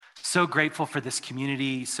So grateful for this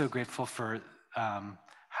community, so grateful for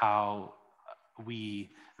how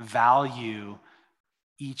we value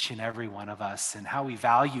each and every one of us and how we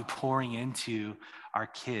value pouring into our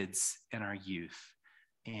kids and our youth.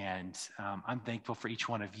 And I'm thankful for each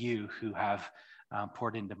one of you who have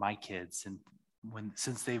poured into my kids, and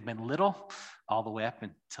since they've been little all the way up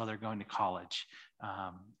until they're going to college.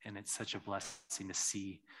 And it's such a blessing to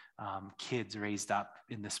see kids raised up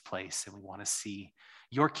in this place, and we want to see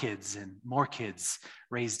your kids and more kids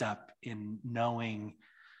raised up in knowing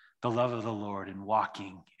the love of the Lord and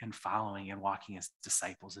walking and following and walking as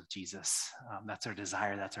disciples of Jesus. That's our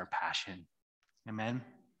desire. That's our passion. Amen.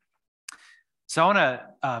 So I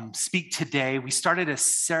want to speak today. We started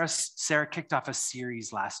Sarah kicked off a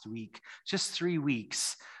series last week, just 3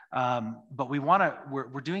 weeks. But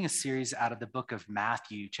we're doing a series out of the book of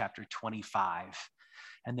Matthew, chapter 25.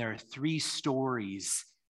 And there are 3 stories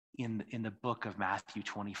in the book of Matthew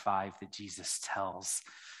 25 that Jesus tells.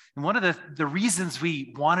 And one of the reasons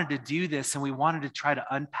we wanted to do this and we wanted to try to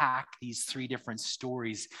unpack these 3 different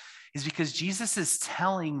stories is because Jesus is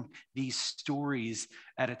telling these stories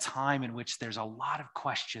at a time in which there's a lot of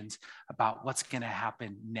questions about what's going to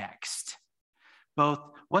happen next. Both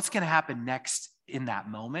what's going to happen next in that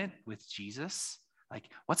moment with Jesus, like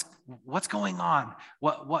what's going on?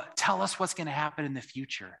 What tell us what's going to happen in the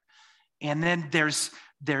future. And then there's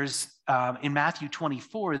in Matthew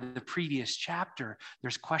 24, the previous chapter,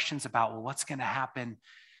 there's questions about, well, what's going to happen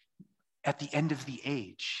at the end of the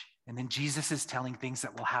age? And then Jesus is telling things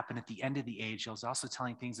that will happen at the end of the age. He's also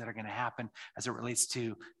telling things that are going to happen as it relates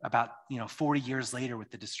to about 40 years later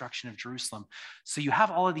with the destruction of Jerusalem. So you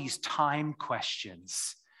have all of these time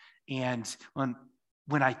questions. And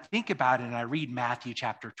when I think about it and I read Matthew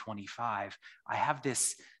chapter 25, I have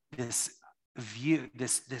this view,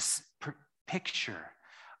 this picture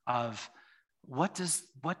of what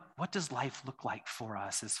does life look like for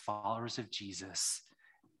us as followers of Jesus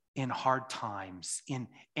in hard times, in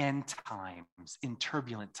end times, in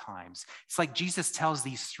turbulent times. It's like Jesus tells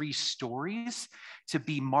these 3 stories to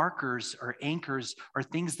be markers or anchors or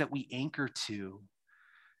things that we anchor to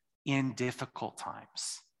in difficult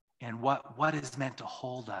times. And what is meant to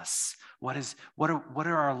hold us? What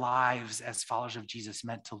are our lives as followers of Jesus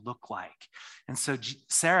meant to look like? And so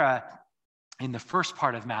Sarah, in the first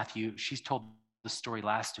part of Matthew, she's told the story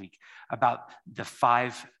last week about the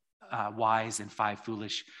 5 wise and 5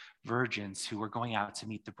 foolish virgins who were going out to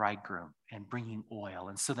meet the bridegroom and bringing oil.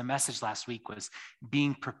 And so the message last week was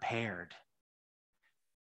being prepared.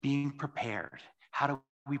 Being prepared. How do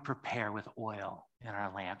we prepare with oil in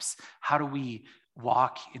our lamps? How do we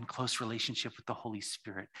walk in close relationship with the Holy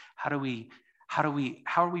Spirit? How are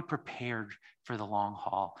we prepared for the long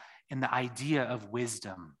haul? And the idea of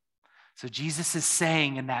wisdom. So Jesus is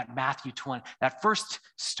saying in that Matthew 20, that first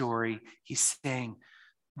story, he's saying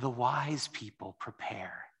the wise people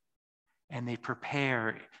prepare. And they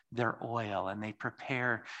prepare their oil, and they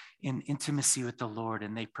prepare in intimacy with the Lord,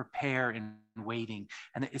 and they prepare in waiting.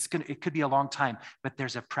 And it could be a long time, but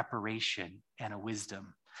there's a preparation and a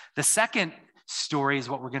wisdom. The second story is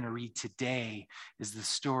what we're going to read today, is the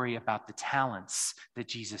story about the talents that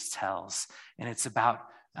Jesus tells. And it's about,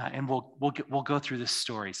 and we'll go through this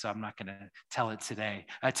story, so I'm not going to tell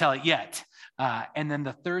it yet. And then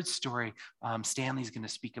the third story, Stanley's going to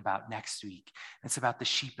speak about next week. It's about the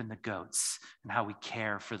sheep and the goats and how we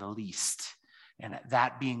care for the least, and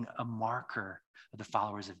that being a marker of the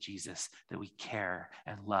followers of Jesus, that we care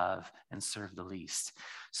and love and serve the least.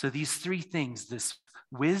 So these 3 things, this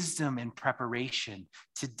wisdom and preparation.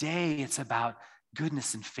 Today it's about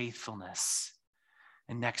goodness and faithfulness.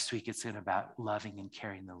 And next week, it's about loving and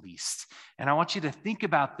caring the least. And I want you to think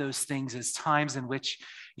about those things as times in which,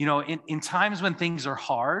 in times when things are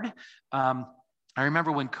hard. I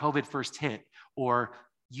remember when COVID first hit, or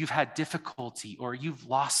you've had difficulty, or you've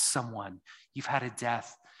lost someone, you've had a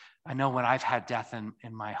death. I know when I've had death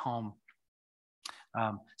in my home,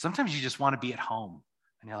 sometimes you just want to be at home.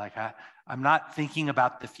 And you're like, I'm not thinking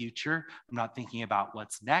about the future. I'm not thinking about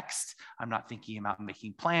what's next. I'm not thinking about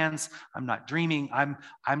making plans. I'm not dreaming.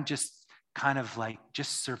 I'm just kind of like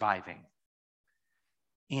just surviving.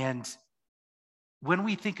 And when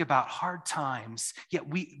we think about hard times,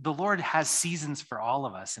 the Lord has seasons for all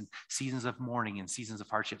of us, and seasons of mourning and seasons of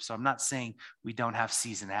hardship. So I'm not saying we don't have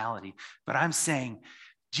seasonality, but I'm saying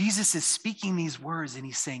Jesus is speaking these words, and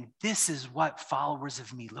he's saying, this is what followers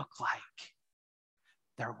of me look like.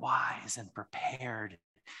 They're wise and prepared,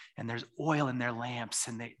 and there's oil in their lamps,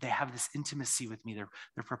 and they have this intimacy with me.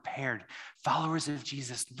 They're prepared. Followers of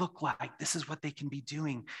Jesus look like this is what they can be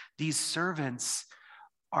doing. These servants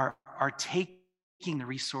are taking the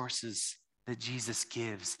resources that Jesus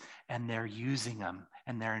gives, and they're using them,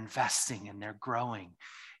 and they're investing, and they're growing.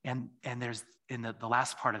 And there's, in the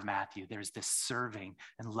last part of Matthew, there's this serving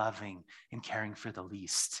and loving and caring for the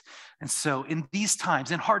least. And so in these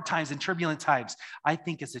times, in hard times, in turbulent times, I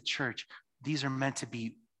think as a church, these are meant to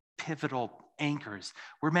be pivotal anchors.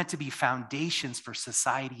 We're meant to be foundations for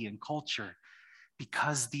society and culture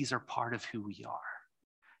because these are part of who we are.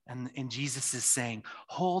 And Jesus is saying,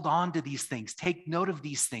 hold on to these things. Take note of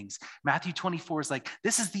these things. Matthew 24 is like,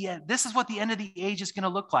 this is what the end of the age is going to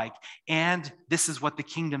look like. And this is what the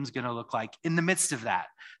kingdom's going to look like in the midst of that.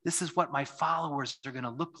 This is what my followers are going to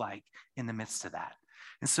look like in the midst of that.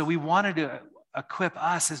 And so we wanted to equip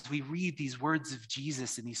us as we read these words of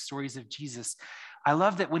Jesus and these stories of Jesus. I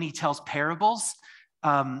love that when he tells parables,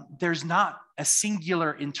 there's not a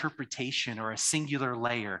singular interpretation or a singular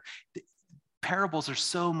layer. Parables are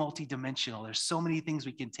so multidimensional. There's so many things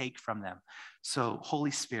we can take from them. So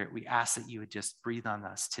Holy Spirit, we ask that you would just breathe on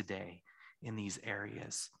us today in these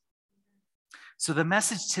areas. So the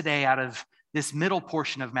message today out of this middle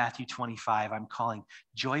portion of Matthew 25, I'm calling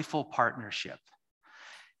Joyful Partnership.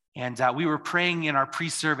 And we were praying in our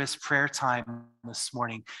pre-service prayer time this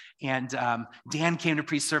morning, and Dan came to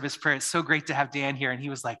pre-service prayer. It's so great to have Dan here. And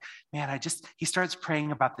he was like, man, he starts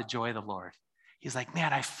praying about the joy of the Lord. He's like,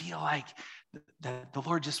 man, I feel like the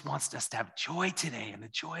Lord just wants us to have joy today and the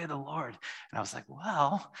joy of the Lord. And I was like,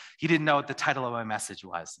 well, he didn't know what the title of my message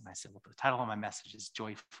was. And I said, well, the title of my message is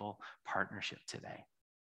Joyful Partnership today.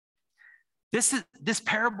 This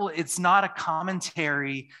parable, it's not a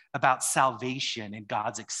commentary about salvation and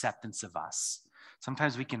God's acceptance of us.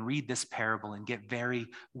 Sometimes we can read this parable and get very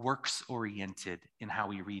works-oriented in how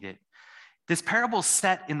we read it. This parable is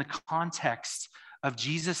set in the context of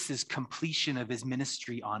Jesus's completion of his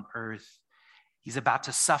ministry on earth. He's about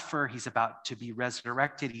to suffer. He's about to be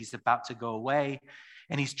resurrected. He's about to go away.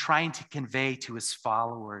 And he's trying to convey to his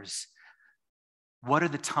followers, what are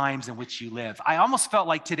the times in which you live? I almost felt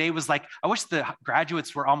like today was like, I wish the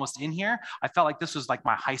graduates were almost in here. I felt like this was like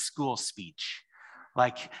my high school speech.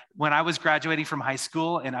 Like when I was graduating from high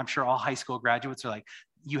school, and I'm sure all high school graduates are like,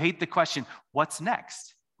 you hate the question, what's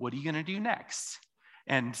next? What are you going to do next?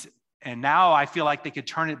 And now I feel like they could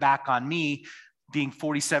turn it back on me being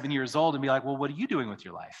 47 years old and be like, well, what are you doing with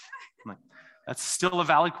your life? I'm like, that's still a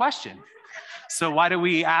valid question. So why do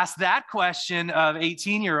we ask that question of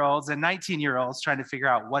 18-year-olds and 19-year-olds trying to figure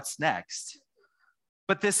out what's next?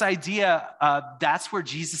 But this idea, that's where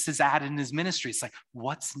Jesus is at in his ministry. It's like,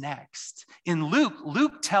 what's next? In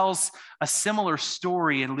Luke tells a similar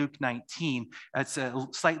story in Luke 19. It's a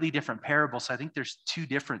slightly different parable, so I think there's two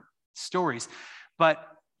different stories. But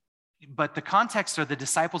the context are the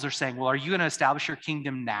disciples are saying, well, are you going to establish your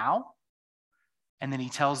kingdom now? And then he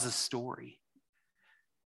tells the story.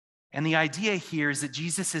 And the idea here is that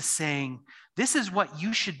Jesus is saying, this is what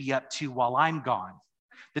you should be up to while I'm gone.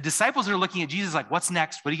 The disciples are looking at Jesus like, what's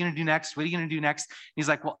next? What are you going to do next? What are you going to do next? And he's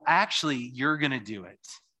like, well, actually, you're going to do it.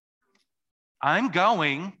 I'm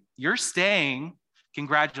going, you're staying,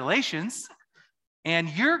 congratulations, and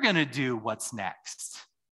you're going to do what's next.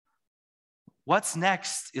 What's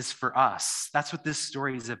next is for us. That's what this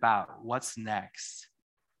story is about. What's next?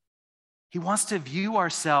 He wants to view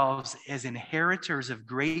ourselves as inheritors of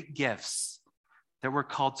great gifts that we're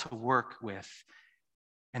called to work with.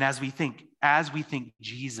 And as we think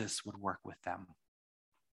Jesus would work with them.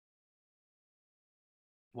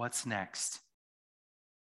 What's next?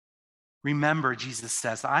 Remember, Jesus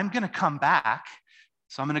says, I'm going to come back.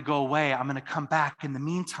 So I'm going to go away. I'm going to come back. In the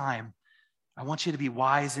meantime, I want you to be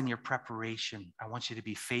wise in your preparation. I want you to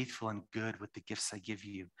be faithful and good with the gifts I give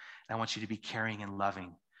you. And I want you to be caring and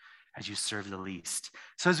loving as you serve the least.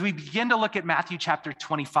 So as we begin to look at Matthew chapter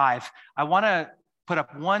 25, I want to put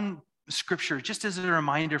up one scripture just as a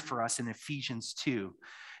reminder for us in Ephesians 2.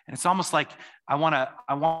 And it's almost like I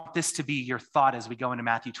want this to be your thought as we go into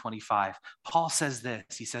Matthew 25. Paul says this,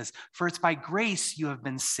 he says, for it's by grace you have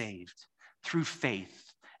been saved through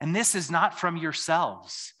faith. And this is not from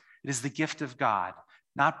yourselves. It is the gift of God,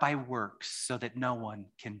 not by works, so that no one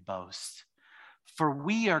can boast. For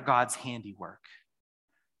we are God's handiwork,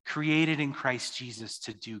 created in Christ Jesus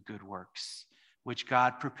to do good works, which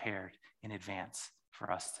God prepared in advance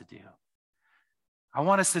for us to do. I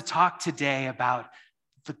want us to talk today about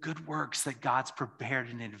the good works that God's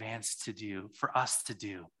prepared in advance to do, for us to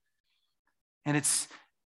do. And it's,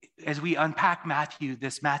 as we unpack Matthew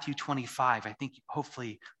 25, I think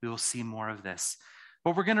hopefully we will see more of this.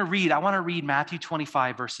 What we're going to read, I want to read Matthew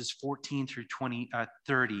 25, verses 14 through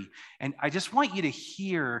 30. And I just want you to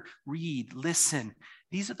hear, read, listen.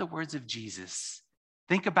 These are the words of Jesus.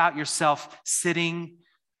 Think about yourself sitting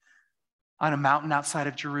on a mountain outside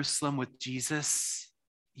of Jerusalem with Jesus,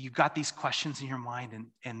 you've got these questions in your mind,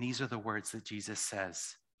 and these are the words that Jesus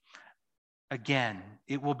says. Again,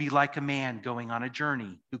 it will be like a man going on a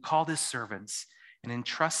journey who called his servants and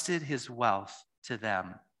entrusted his wealth to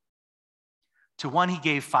them. To one he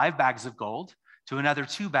gave 5 bags of gold, to another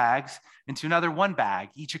 2 bags, and to another 1 bag,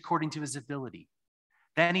 each according to his ability.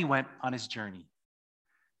 Then he went on his journey.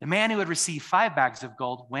 The man who had received 5 bags of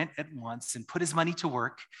gold went at once and put his money to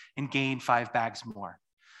work and gained 5 bags more.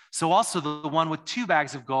 So also the one with 2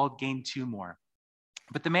 bags of gold gained 2 more.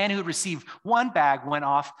 But the man who had received 1 bag went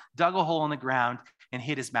off, dug a hole in the ground, and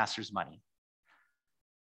hid his master's money.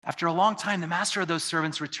 After a long time, the master of those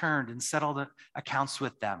servants returned and settled accounts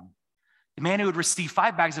with them. The man who had received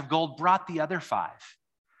 5 bags of gold brought the other 5.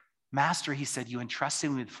 Master, he said, you entrusted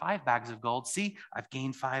me with 5 bags of gold. See, I've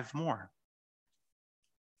gained 5 more.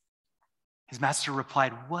 His master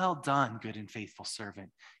replied, well done, good and faithful servant.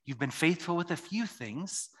 You've been faithful with a few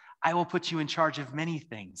things. I will put you in charge of many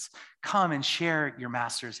things. Come and share your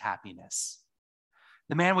master's happiness.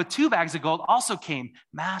 The man with 2 bags of gold also came.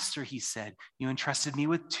 Master, he said, you entrusted me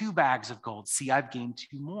with 2 bags of gold. See, I've gained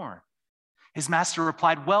 2 more. His master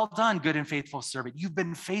replied, well done, good and faithful servant. You've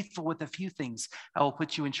been faithful with a few things. I will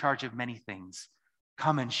put you in charge of many things.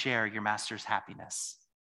 Come and share your master's happiness.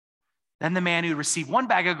 Then the man who received 1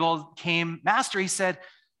 bag of gold came. Master, he said,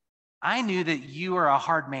 I knew that you are a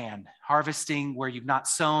hard man, harvesting where you've not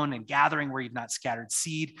sown and gathering where you've not scattered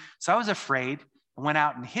seed. So I was afraid and went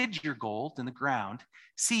out and hid your gold in the ground.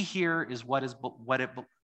 See, here is what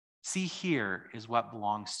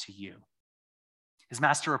belongs to you. His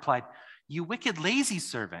master replied, you wicked, lazy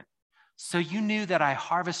servant. So you knew that I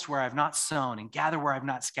harvest where I've not sown and gather where I've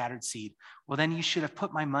not scattered seed. Well, then you should have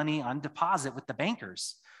put my money on deposit with the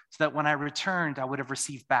bankers, so that when I returned, I would have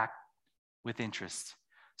received back with interest.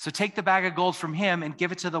 So take the bag of gold from him and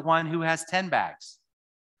give it to the one who has 10 bags.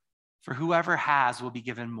 For whoever has will be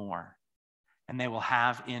given more, and they will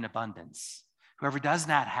have in abundance. Whoever does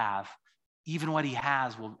not have, even what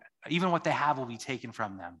they have will be taken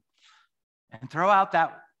from them. And throw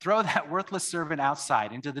that worthless servant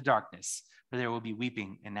outside into the darkness, where there will be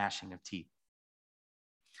weeping and gnashing of teeth.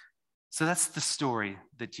 So that's the story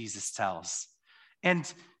that Jesus tells.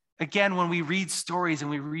 And again, when we read stories and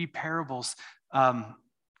we read parables,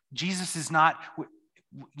 Jesus is not,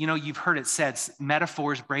 you've heard it said,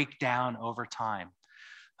 metaphors break down over time.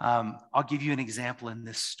 I'll give you an example in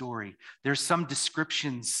this story. There's some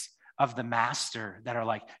descriptions of the master that are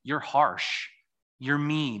like, you're harsh, you're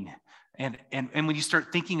mean. And when you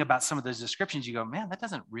start thinking about some of those descriptions, you go, man, that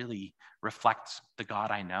doesn't really reflect the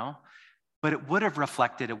God I know. But it would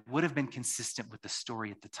have been consistent with the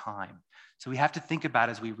story at the time. So we have to think about,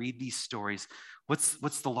 as we read these stories,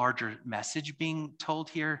 what's the larger message being told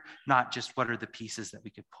here, not just what are the pieces that we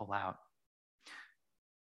could pull out.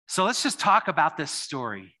 So let's just talk about this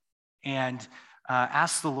story and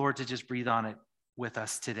ask the Lord to just breathe on it with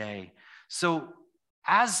us today. So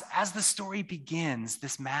as the story begins,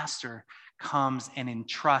 this master comes and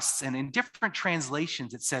entrusts, and in different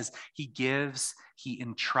translations, it says he gives, he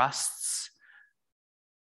entrusts.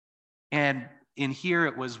 And in here,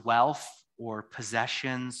 it was wealth or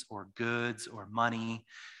possessions or goods or money.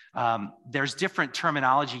 There's different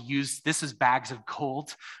terminology used. This is bags of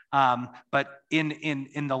gold. But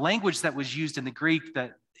in the language that was used in the Greek,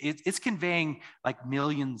 it's conveying like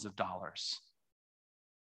millions of dollars.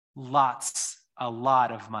 A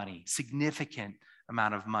lot of money, significant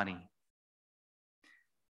amount of money.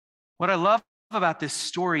 What I love about this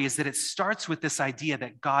story is that it starts with this idea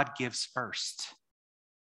that God gives first.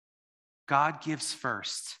 God gives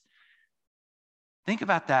first. Think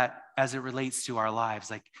about that as it relates to our lives,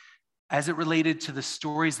 like as it related to the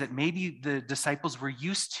stories that maybe the disciples were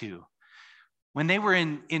used to. When they were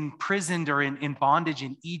imprisoned or in bondage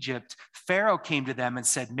in Egypt, Pharaoh came to them and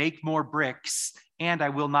said, make more bricks, and I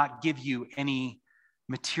will not give you any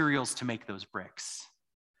materials to make those bricks.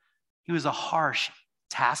 He was a harsh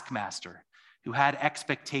taskmaster who had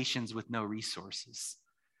expectations with no resources.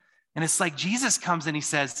 And it's like Jesus comes and he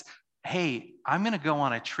says, hey, I'm going to go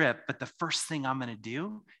on a trip, but the first thing I'm going to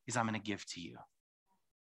do is I'm going to give to you.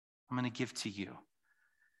 I'm going to give to you.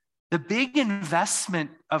 The big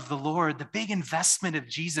investment of the Lord, the big investment of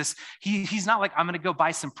Jesus, he's not like, I'm going to go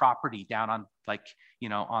buy some property down on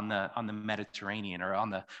on the Mediterranean or on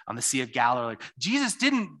the Sea of Galilee. Jesus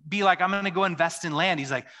didn't be like, I'm going to go invest in land.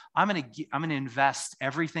 He's like, I'm going to invest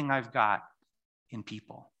everything I've got in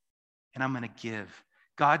people, and I'm going to give.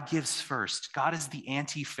 God gives first. God is the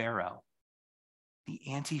anti-Pharaoh. The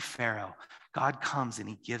anti-Pharaoh. God comes and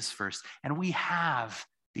he gives first. And we have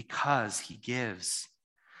because he gives.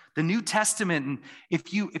 The New Testament, and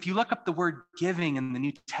if you look up the word giving in the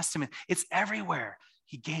New Testament, it's everywhere.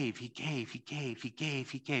 He gave, he gave, he gave, he gave,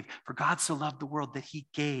 he gave. For God so loved the world that he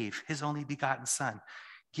gave his only begotten son.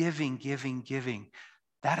 Giving, giving, giving.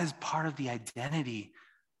 That is part of the identity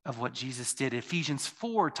of what Jesus did. Ephesians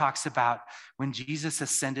 4 talks about when Jesus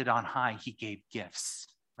ascended on high, he gave gifts,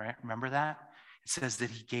 right? Remember that? It says that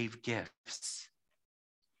he gave gifts.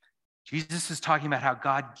 Jesus is talking about how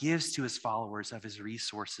God gives to his followers of his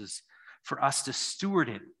resources for us to steward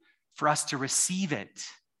it, for us to receive it,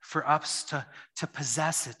 for us to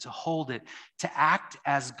possess it, to hold it, to act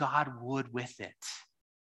as God would with it.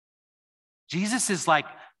 Jesus is like,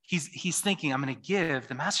 he's thinking, I'm going to give,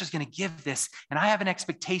 the master's going to give this, and I have an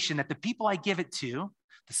expectation that the people I give it to,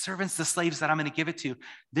 the servants, the slaves that I'm going to give it to,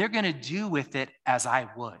 they're going to do with it as I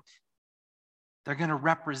would. They're going to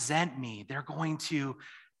represent me. They're going to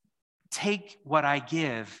take what I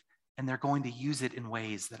give, and they're going to use it in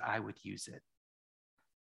ways that I would use it.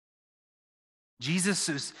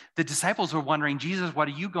 The disciples were wondering, Jesus, what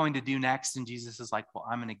are you going to do next? And Jesus is like, well,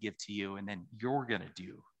 I'm going to give to you, and then you're going to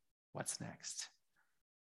do what's next.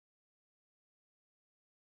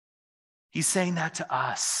 He's saying that to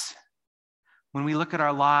us. When we look at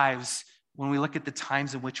our lives, when we look at the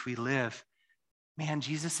times in which we live, man,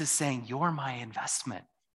 Jesus is saying, you're my investment.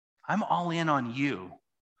 I'm all in on you.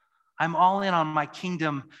 I'm all in on my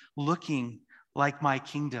kingdom looking like my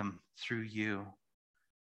kingdom through you.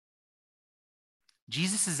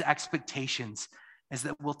 Jesus' expectations is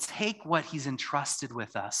that we'll take what he's entrusted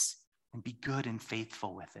with us and be good and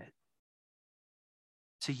faithful with it.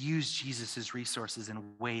 To use Jesus' resources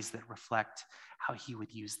in ways that reflect how he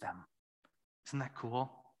would use them. Isn't that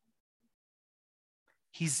cool?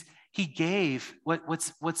 He gave,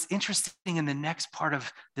 what's interesting in the next part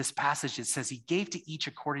of this passage, it says he gave to each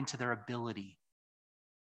according to their ability.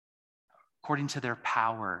 According to their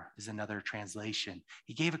power is another translation.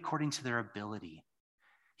 He gave according to their ability.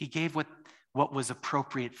 He gave what was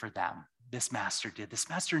appropriate for them. This master did. This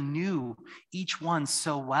master knew each one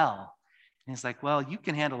so well. And he's like, well, you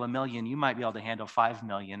can handle 1 million. You might be able to handle 5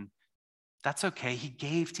 million. That's okay. He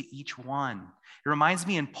gave to each one. It reminds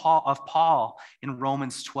me of Paul in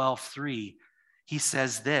Romans 12:3. He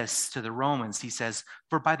says this to the Romans. He says,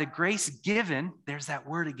 for by the grace given, there's that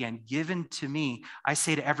word again, given to me, I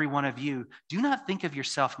say to every one of you, do not think of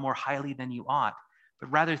yourself more highly than you ought,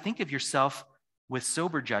 but rather think of yourself with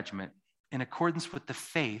sober judgment in accordance with the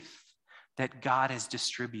faith that God has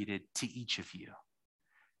distributed to each of you.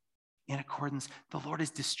 In accordance, the Lord has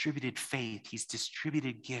distributed faith. He's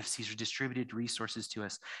distributed gifts. He's distributed resources to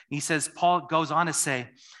us. And he says, Paul goes on to say,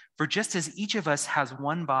 for just as each of us has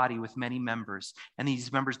one body with many members, and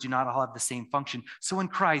these members do not all have the same function, so in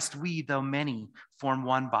Christ, we, though many, form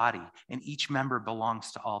one body, and each member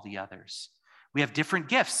belongs to all the others. We have different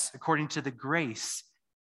gifts according to the grace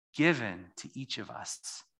given to each of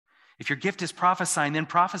us. If your gift is prophesying, then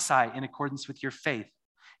prophesy in accordance with your faith.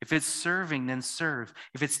 If it's serving, then serve.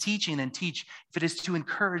 If it's teaching, then teach. If it is to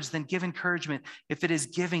encourage, then give encouragement. If it is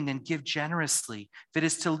giving, then give generously. If it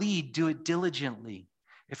is to lead, do it diligently.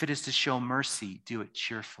 If it is to show mercy, do it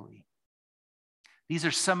cheerfully. These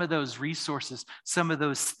are some of those resources, some of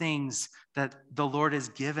those things that the Lord has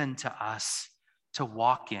given to us to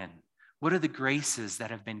walk in. What are the graces that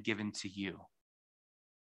have been given to you?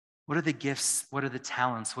 What are the gifts? What are the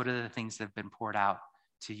talents? What are the things that have been poured out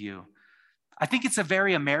to you? I think it's a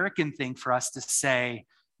very American thing for us to say,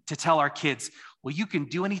 to tell our kids, well, you can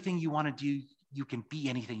do anything you want to do. You can be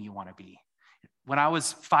anything you want to be. When I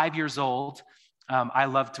was 5 years old, I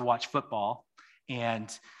loved to watch football. And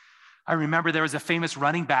I remember there was a famous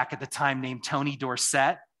running back at the time named Tony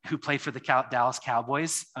Dorsett, who played for the Dallas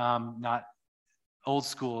Cowboys. Not old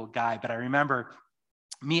school guy, but I remember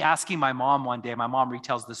me asking my mom one day, my mom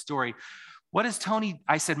retells the story,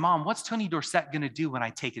 I said, Mom, what's Tony Dorsett going to do when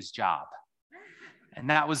I take his job? And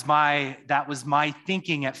that was my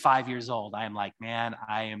thinking at 5 years old. I am like, man,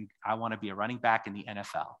 I want to be a running back in the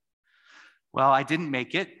NFL. Well, I didn't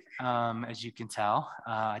make it, as you can tell.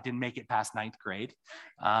 I didn't make it past 9th grade.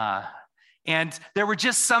 And there were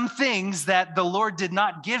just some things that the Lord did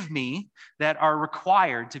not give me that are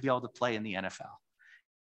required to be able to play in the NFL.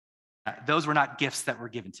 Those were not gifts that were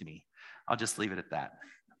given to me. I'll just leave it at that.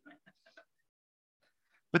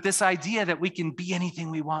 But this idea that we can be anything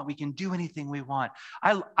we want, we can do anything we want.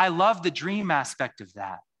 I love the dream aspect of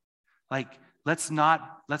that. Like, let's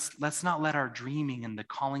not let our dreaming and the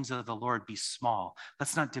callings of the Lord be small.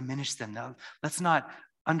 Let's not diminish them. No, let's not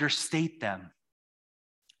understate them.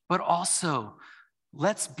 But also,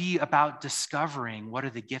 let's be about discovering what are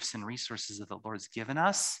the gifts and resources that the Lord's given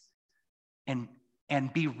us and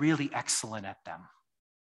be really excellent at them.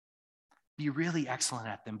 be really excellent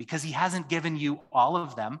at them, because he hasn't given you all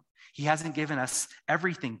of them. He hasn't given us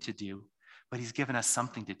everything to do, but he's given us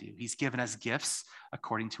something to do. He's given us gifts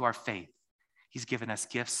according to our faith. He's given us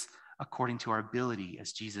gifts according to our ability,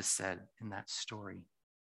 as Jesus said in that story.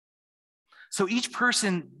 So each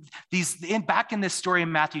person, back in this story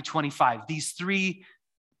in Matthew 25, these three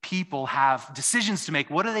people have decisions to make.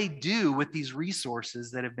 What do they do with these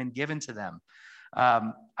resources that have been given to them?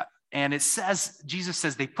 And it says, Jesus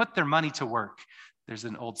says they put their money to work. There's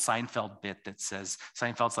an old Seinfeld bit that says,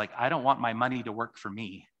 Seinfeld's like, I don't want my money to work for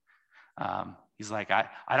me. He's like, I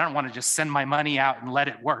don't want to just send my money out and let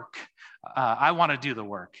it work. I want to do the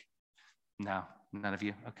work. No, none of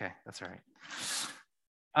you? Okay, that's all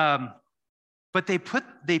right. But they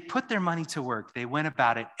put their money to work. They went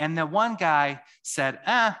about it. And the one guy said,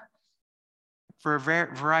 for a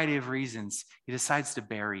variety of reasons, he decides to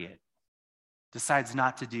bury it, decides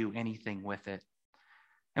not to do anything with it.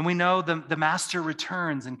 And we know the master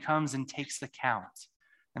returns and comes and takes the count.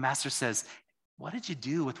 The master says, what did you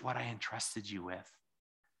do with what I entrusted you with?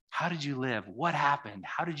 How did you live? What happened?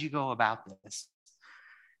 How did you go about this?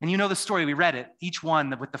 And you know the story, we read it. Each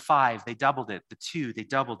one with the 5, they doubled it. The 2, they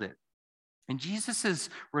doubled it. And Jesus'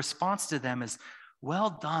 response to them is,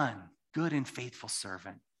 well done, good and faithful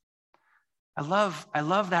servant. I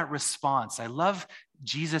love that response. I love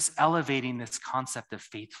Jesus elevating this concept of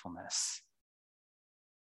faithfulness.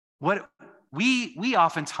 What we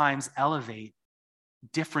oftentimes elevate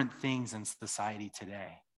different things in society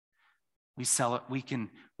today.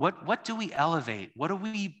 What do we elevate? What do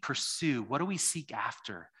we pursue? What do we seek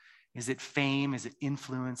after? Is it fame? Is it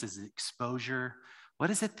influence? Is it exposure? What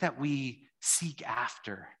is it that we seek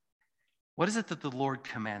after? What is it that the Lord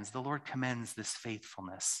commends? The Lord commends this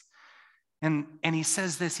faithfulness. And he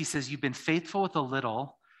says this, he says, you've been faithful with a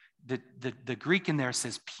little. The Greek in there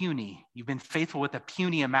says puny. You've been faithful with a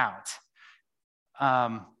puny amount.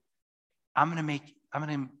 I'm going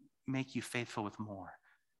to make you faithful with more.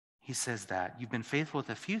 He says that. You've been faithful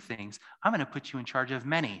with a few things. I'm going to put you in charge of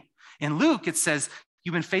many. In Luke, it says,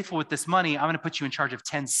 you've been faithful with this money. I'm going to put you in charge of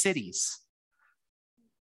 10 cities.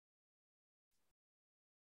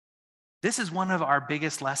 This is one of our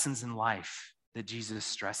biggest lessons in life that Jesus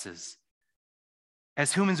stresses.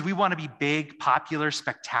 As humans, we want to be big, popular,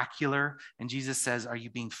 spectacular. And Jesus says, are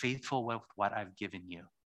you being faithful with what I've given you?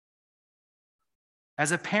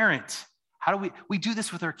 As a parent, how do we do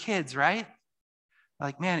this with our kids, right?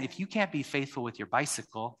 Like, man, if you can't be faithful with your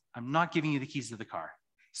bicycle, I'm not giving you the keys to the car.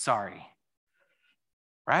 Sorry.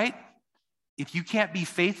 Right? If you can't be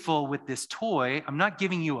faithful with this toy, I'm not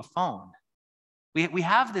giving you a phone. We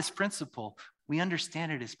have this principle. We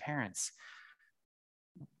understand it as parents.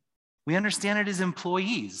 We understand it as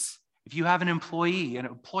employees. If you have an employee, and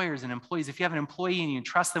employers and employees, if you have an employee and you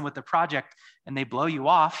entrust them with the project and they blow you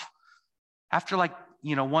off, after 1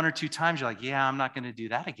 or 2 times, you're like, yeah, I'm not going to do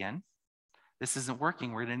that again. This isn't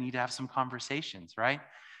working. We're going to need to have some conversations, right?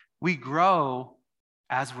 We grow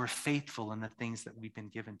as we're faithful in the things that we've been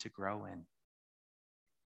given to grow in.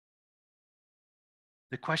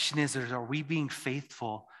 The question is, are we being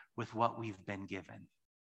faithful with what we've been given?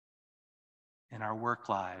 In our work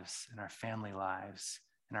lives, in our family lives,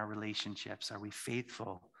 in our relationships, are we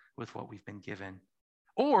faithful with what we've been given?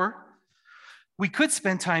 Or we could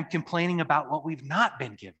spend time complaining about what we've not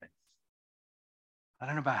been given. I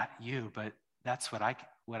don't know about you, but that's what I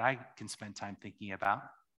can spend time thinking about.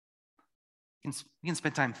 We can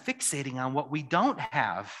spend time fixating on what we don't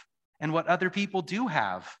have and what other people do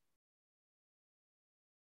have.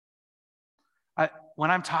 When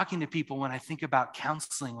I'm talking to people, when I think about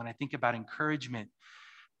counseling, when I think about encouragement,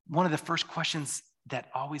 one of the first questions that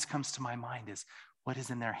always comes to my mind is, what is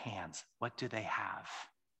in their hands? What do they have?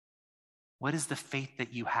 What is the faith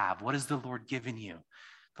that you have? What has the Lord given you?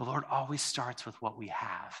 The Lord always starts with what we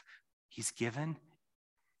have. He's given.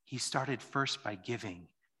 He started first by giving,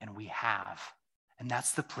 and we have. And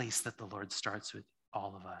that's the place that the Lord starts with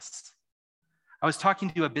all of us. I was talking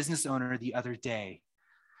to a business owner the other day,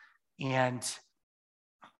 and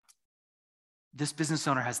this business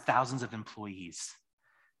owner has thousands of employees,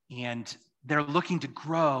 and they're looking to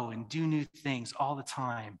grow and do new things all the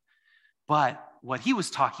time. But what he was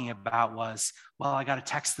talking about was, well, I got a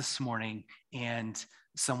text this morning, and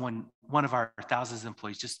one of our thousands of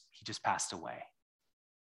employees, he just passed away.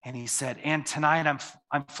 And he said, and tonight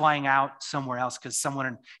I'm flying out somewhere else because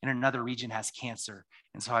someone in another region has cancer.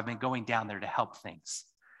 And so I've been going down there to help things.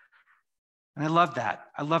 And I love that.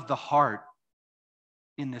 I love the heart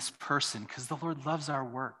in this person, because the Lord loves our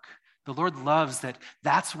work. The Lord loves that.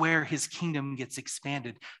 That's where his kingdom gets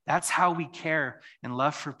expanded. That's how we care and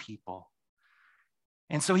love for people.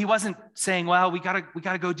 And so he wasn't saying, well, we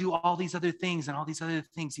gotta go do all these other things and all these other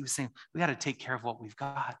things. He was saying, we gotta take care of what we've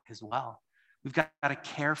got as well. We've got to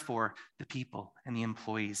care for the people and the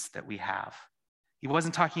employees that we have. He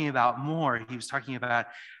wasn't talking about more. He was talking about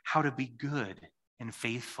how to be good and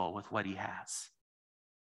faithful with what he has.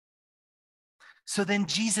 So then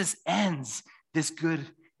Jesus ends this good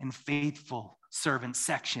and faithful servant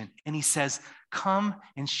section, and he says, come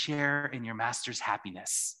and share in your master's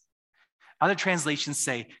happiness. Other translations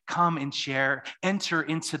say, come and share, enter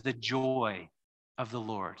into the joy of the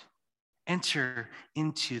Lord. Enter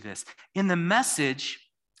into this. In the Message,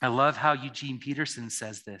 I love how Eugene Peterson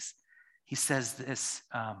says this. He says this,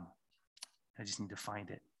 I just need to find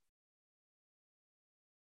it.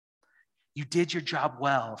 You did your job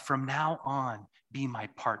well. From now on, be my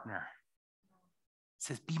partner. It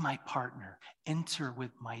says, be my partner. Enter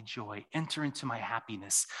with my joy. Enter into my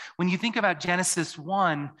happiness. When you think about Genesis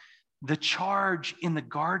 1, the charge in the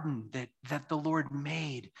garden that the Lord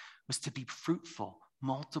made was to be fruitful,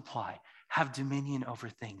 multiply, have dominion over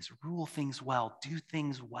things, rule things well, do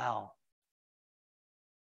things well.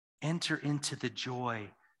 Enter into the joy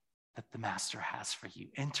that the Master has for you.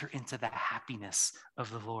 Enter into the happiness of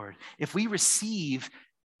the Lord. If we receive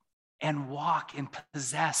and walk and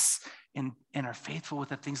possess and are faithful with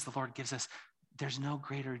the things the Lord gives us, there's no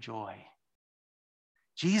greater joy.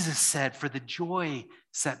 Jesus said, for the joy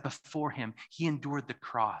set before him, he endured the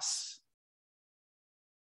cross.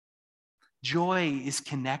 Joy is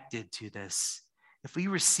connected to this. If we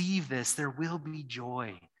receive this, there will be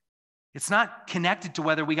joy. It's not connected to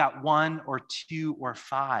whether we got 1 or 2 or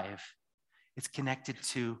 5. It's connected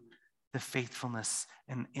to the faithfulness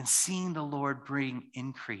and seeing the Lord bring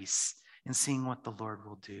increase and seeing what the Lord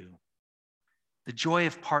will do. The joy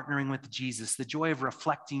of partnering with Jesus, the joy of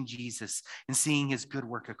reflecting Jesus and seeing his good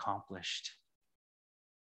work accomplished.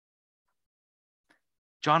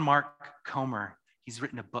 John Mark Comer, he's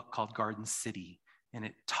written a book called Garden City, and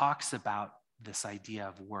it talks about this idea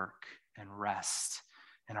of work and rest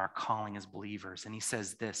and our calling as believers. And he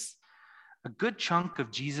says this, a good chunk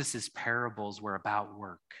of Jesus's parables were about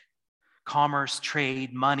work. Commerce,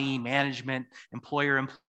 trade, money, management,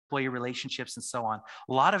 employer-employee relationships, and so on.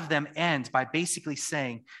 A lot of them end by basically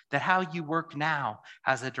saying that how you work now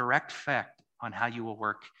has a direct effect on how you will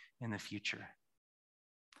work in the future.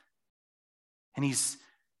 And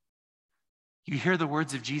you hear the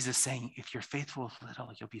words of Jesus saying, if you're faithful with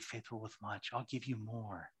little, you'll be faithful with much. I'll give you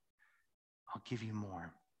more. I'll give you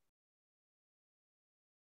more.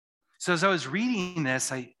 So as I was reading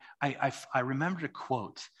this, I remembered a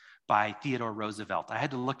quote by Theodore Roosevelt. I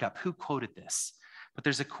had to look up who quoted this. But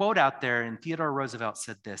there's a quote out there, and Theodore Roosevelt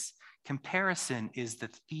said this, comparison is the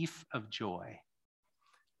thief of joy.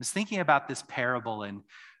 I was thinking about this parable and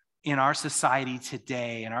in our society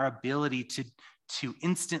today and our ability to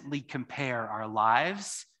instantly compare our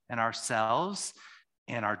lives and ourselves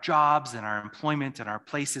and our jobs and our employment and our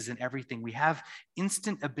places and everything. We have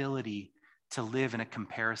instant ability to live in a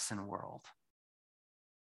comparison world.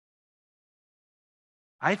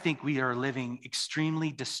 I think we are living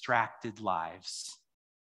extremely distracted lives.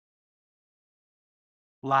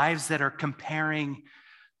 Lives that are comparing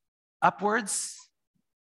upwards,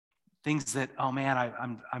 things that, oh man,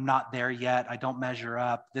 I'm not there yet. I don't measure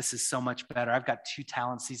up. This is so much better. I've got 2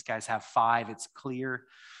 talents. These guys have 5. It's clear.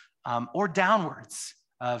 Or downwards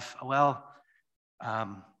of, well,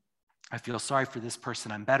 I feel sorry for this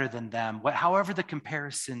person. I'm better than them. However the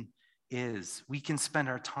comparison is, we can spend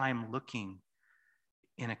our time looking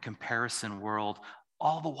in a comparison world,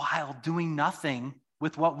 all the while doing nothing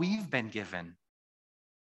with what we've been given.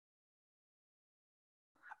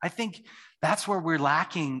 I think that's where we're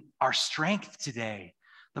lacking our strength today.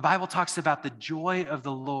 The Bible talks about the joy of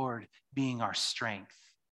the Lord being our strength.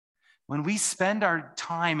 When we spend our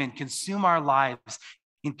time and consume our lives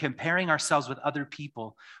in comparing ourselves with other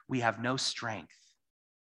people, we have no strength.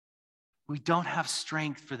 We don't have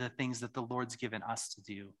strength for the things that the Lord's given us to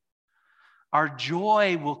do. Our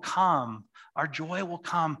joy will come. Our joy will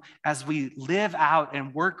come as we live out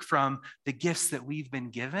and work from the gifts that we've been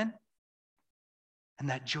given. And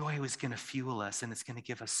that joy is going to fuel us and it's going to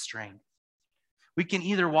give us strength. We can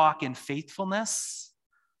either walk in faithfulness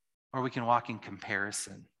or we can walk in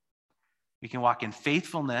comparison. We can walk in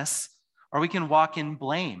faithfulness or we can walk in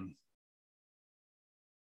blame.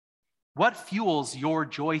 What fuels your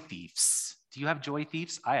joy thieves? Do you have joy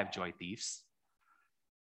thieves? I have joy thieves.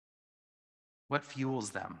 What fuels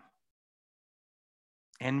them?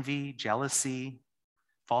 Envy, jealousy,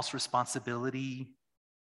 false responsibility.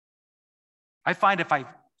 I find if I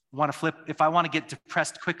want to get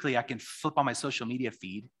depressed quickly, I can flip on my social media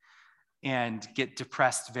feed and get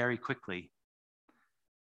depressed very quickly.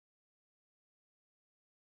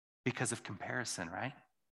 because of comparison, right?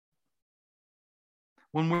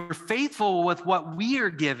 When we're faithful with what we are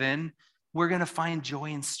given, we're going to find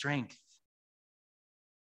joy and strength.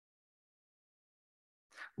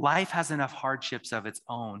 Life has enough hardships of its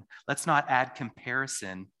own. Let's not add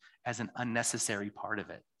comparison as an unnecessary part of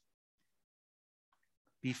it.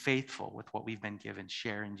 Be faithful with what we've been given.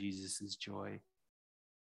 Share in Jesus' joy.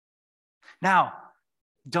 Now,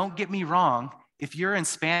 don't get me wrong. If you're in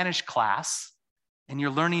Spanish class and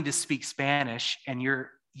you're learning to speak Spanish and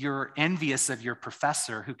you're envious of your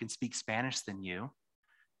professor who can speak Spanish than you,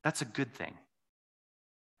 that's a good thing,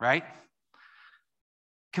 right?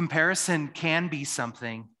 Comparison can be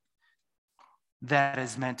something that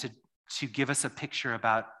is meant to give us a picture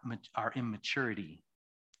about our immaturity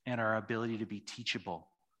and our ability to be teachable.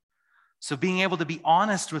 So being able to be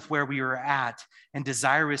honest with where we are at and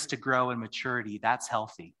desirous to grow in maturity, that's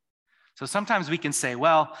healthy. So sometimes we can say,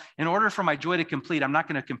 well, in order for my joy to complete, I'm not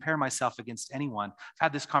going to compare myself against anyone. I've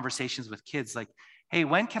had these conversations with kids like, hey,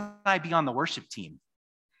 when can I be on the worship team?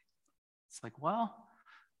 It's like, well,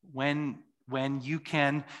 when you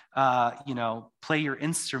can, play your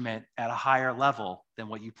instrument at a higher level than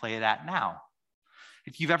what you play it at now.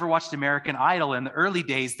 If you've ever watched American Idol, in the early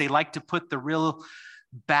days, they like to put the real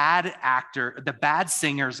bad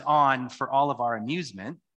singers on for all of our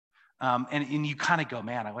amusement. And you kind of go,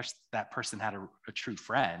 man, I wish that person had a true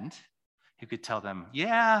friend who could tell them,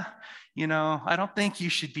 yeah, I don't think you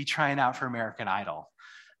should be trying out for American Idol.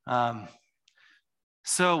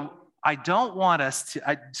 So I don't want us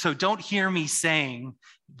to, so don't hear me saying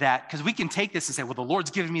that, because we can take this and say, well, the Lord's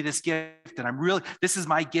given me this gift and this is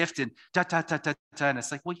my gift and and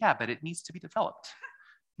it's like, well, yeah, but it needs to be developed.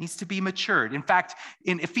 It needs to be matured. In fact,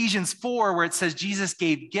 in Ephesians 4, where it says Jesus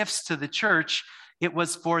gave gifts to the church, it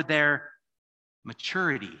was for their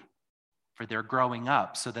maturity, for their growing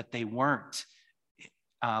up, so that they weren't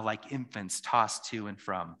like infants tossed to and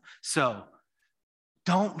from. So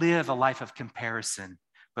don't live a life of comparison,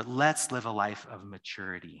 but let's live a life of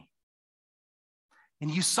maturity. And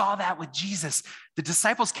you saw that with Jesus. The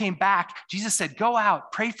disciples came back. Jesus said, go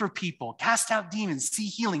out, pray for people, cast out demons, see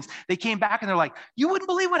healings. They came back and they're like, you wouldn't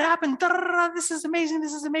believe what happened. This is amazing.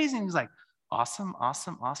 This is amazing. He's like, awesome,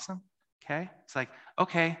 awesome, awesome. Okay. It's like,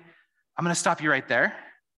 okay, I'm going to stop you right there.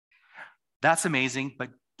 That's amazing, but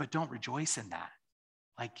don't rejoice in that.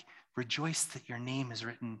 Like, rejoice that your name is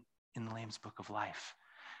written in the Lamb's Book of Life.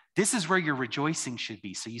 This is where your rejoicing should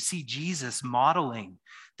be. So you see Jesus modeling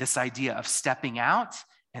this idea of stepping out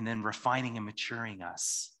and then refining and maturing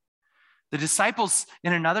us. The disciples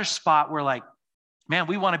in another spot were like, man,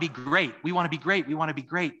 we want to be great. We want to be great. We want to be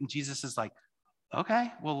great. And Jesus is like,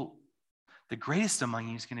 okay, well, the greatest among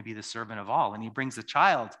you is going to be the servant of all. And he brings a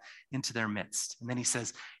child into their midst. And then he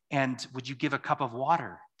says, and would you give a cup of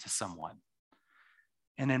water to someone?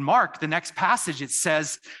 And in Mark, the next passage, it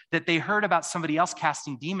says that they heard about somebody else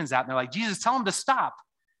casting demons out. And they're like, Jesus, tell him to stop.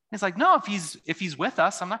 And he's like, no, if he's with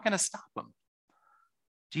us, I'm not going to stop him.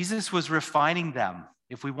 Jesus was refining them.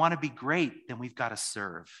 If we want to be great, then we've got to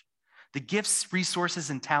serve. The gifts, resources,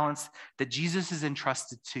 and talents that Jesus has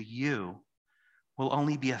entrusted to you will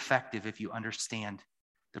only be effective if you understand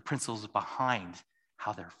the principles behind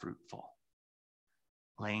how they're fruitful.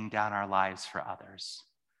 Laying down our lives for others,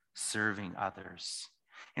 serving others.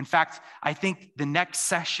 In fact, I think the next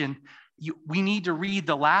session, we need to read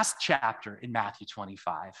the last chapter in Matthew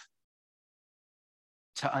 25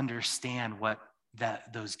 to understand what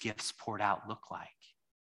those gifts poured out look like.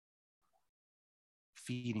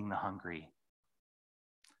 Feeding the hungry.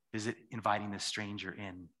 Inviting the stranger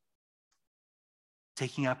in.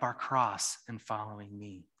 Taking up our cross and following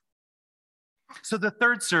me. So the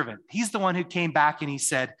third servant, he's the one who came back and he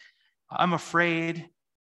said, I'm afraid,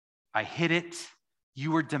 I hid it.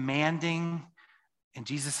 You were demanding. And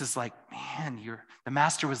Jesus is like, man, the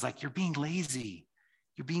master was like, you're being lazy.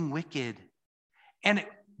 You're being wicked. And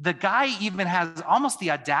the guy even has almost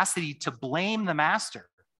the audacity to blame the master.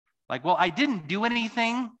 Like, well, I didn't do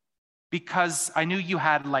anything because I knew you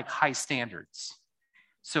had like high standards.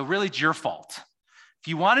 So really it's your fault. If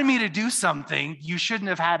you wanted me to do something, you shouldn't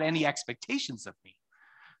have had any expectations of me.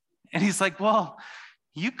 And he's like, well,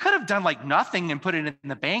 you could have done like nothing and put it in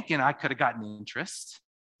the bank and I could have gotten interest.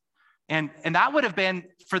 And that would have been,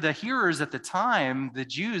 for the hearers at the time, the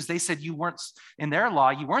Jews, they said in their law,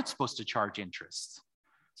 you weren't supposed to charge interest.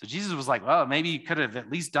 So Jesus was like, well, maybe you could have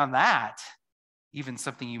at least done that, even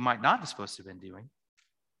something you might not have supposed to have been doing.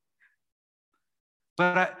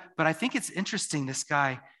 But I think it's interesting, this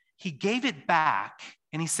guy, he gave it back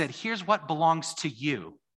and he said, here's what belongs to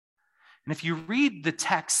you. And if you read the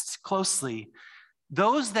text closely,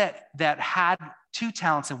 Those that had 2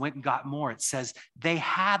 talents and went and got more, it says they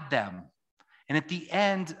had them. And at the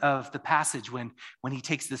end of the passage, when he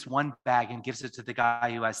takes this one bag and gives it to the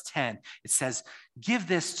guy who has 10, it says, give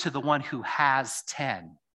this to the one who has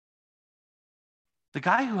 10. The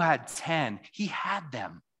guy who had 10, he had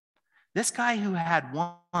them. This guy who had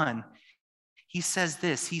 1, he says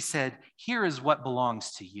this, he said, here is what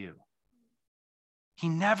belongs to you. He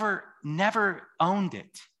never owned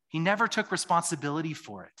it. He never took responsibility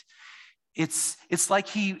for it. It's like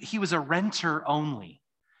he was a renter only.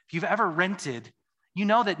 If you've ever rented, you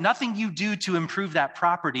know that nothing you do to improve that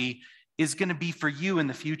property is going to be for you in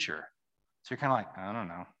the future. So you're kind of like, I don't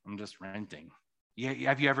know, I'm just renting.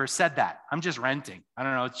 Have you ever said that? I'm just renting. I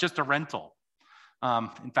don't know, it's just a rental.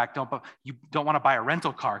 In fact, you don't want to buy a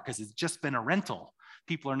rental car because it's just been a rental.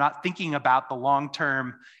 People are not thinking about the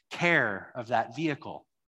long-term care of that vehicle.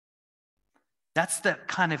 That's the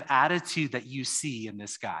kind of attitude that you see in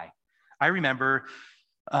this guy. I remember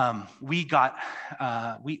we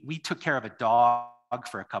took care of a dog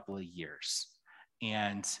for a couple of years.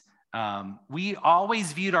 And we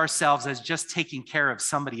always viewed ourselves as just taking care of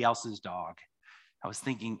somebody else's dog. I was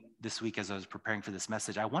thinking this week as I was preparing for this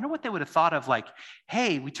message, I wonder what they would have thought of, like,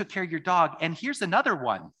 hey, we took care of your dog and here's another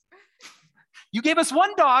one. You gave us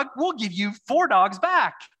 1 dog, we'll give you 4 dogs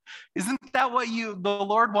back. Isn't that what the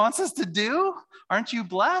Lord wants us to do? Aren't you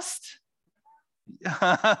blessed?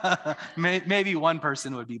 Maybe one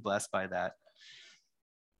person would be blessed by that.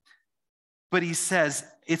 But he says,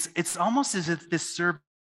 it's almost as if this servant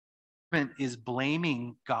is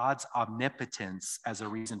blaming God's omnipotence as a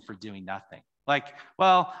reason for doing nothing. Like,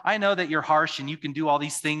 well, I know that you're harsh and you can do all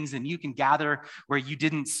these things and you can gather where you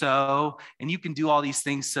didn't sow and you can do all these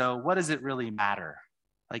things. So what does it really matter?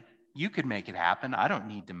 Like, you could make it happen. I don't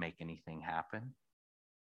need to make anything happen.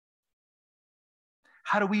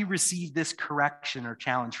 How do we receive this correction or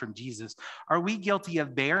challenge from Jesus? Are we guilty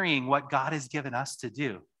of burying what God has given us to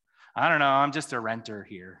do? I don't know, I'm just a renter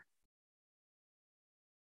here.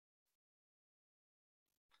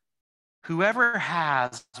 Whoever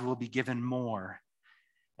has will be given more,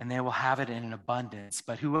 and they will have it in an abundance.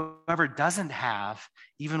 But whoever doesn't have,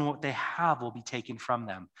 even what they have will be taken from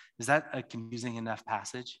them. Is that a confusing enough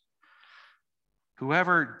passage?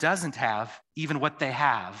 Whoever doesn't have, even what they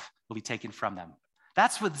have will be taken from them.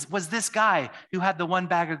 That's what was this guy who had the 1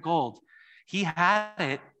 bag of gold. He had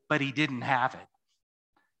it, but he didn't have it.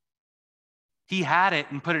 He had it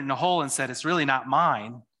and put it in a hole and said, it's really not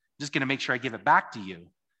mine. I'm just going to make sure I give it back to you.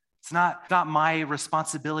 It's not my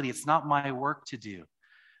responsibility. It's not my work to do.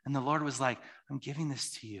 And the Lord was like, I'm giving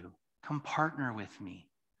this to you. Come partner with me.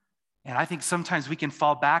 And I think sometimes we can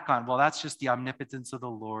fall back on, well, that's just the omnipotence of the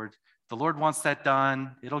Lord. If the Lord wants that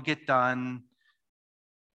done, it'll get done.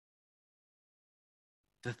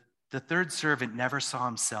 The third servant never saw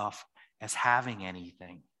himself as having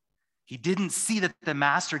anything. He didn't see that the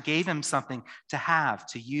master gave him something to have,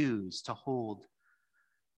 to use, to hold.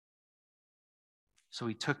 So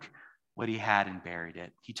he took what he had and buried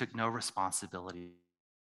it. He took no responsibility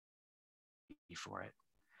for it.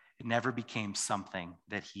 It never became something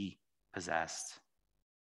that he possessed.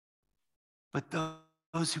 But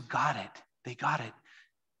those who got it, they got it.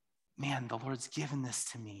 Man, the Lord's given this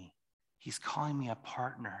to me. He's calling me a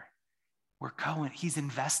partner. He's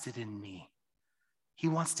invested in me. He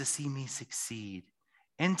wants to see me succeed.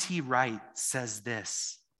 N.T. Wright says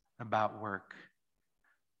this about work.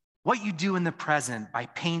 What you do in the present by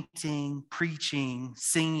painting, preaching,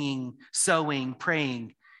 singing, sewing,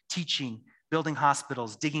 praying, teaching, building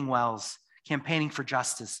hospitals, digging wells, campaigning for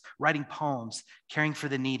justice, writing poems, caring for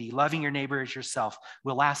the needy, loving your neighbor as yourself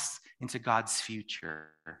will last into God's future.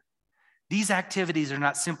 These activities are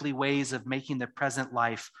not simply ways of making the present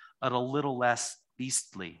life a little less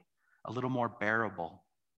beastly, a little more bearable,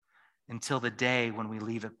 until the day when we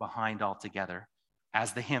leave it behind altogether,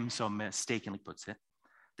 as the hymn so mistakenly puts it.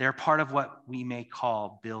 They're part of what we may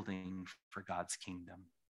call building for God's kingdom.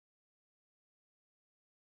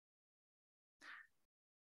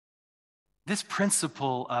 This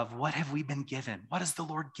principle of what have we been given? What has the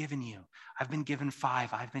Lord given you? I've been given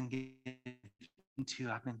 5. I've been given 2.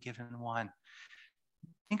 I've been given 1.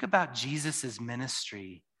 Think about Jesus's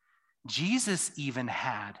ministry. Jesus even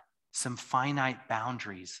had some finite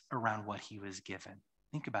boundaries around what he was given.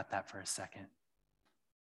 Think about that for a second.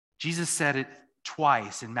 Jesus said it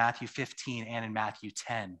twice in Matthew 15 and in Matthew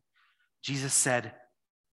 10. Jesus said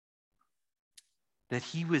that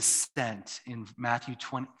he was sent in Matthew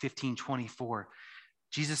 15:24.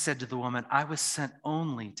 Jesus said to the woman, I was sent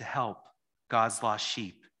only to help God's lost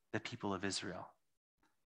sheep, the people of Israel.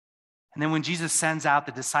 And then when Jesus sends out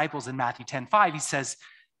the disciples in Matthew 10:5, he says,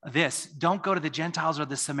 this, don't go to the Gentiles or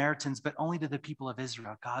the Samaritans, but only to the people of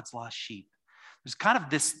Israel, God's lost sheep. There's kind of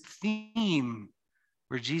this theme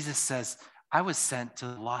where Jesus says, I was sent to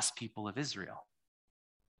the lost people of Israel.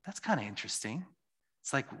 That's kind of interesting.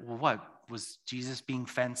 It's like, well, what? Was Jesus being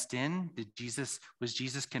fenced in? Was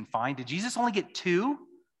Jesus confined? Did Jesus only get 2?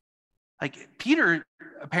 Like Peter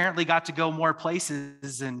apparently got to go more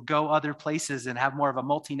places and go other places and have more of a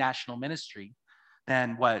multinational ministry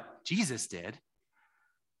than what Jesus did.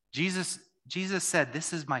 Jesus said,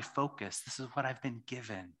 this is my focus. This is what I've been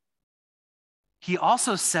given. He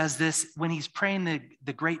also says this when he's praying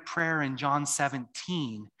the great prayer in John 17.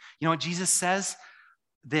 You know what Jesus says?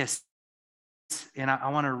 This, and I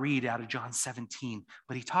want to read out of John 17,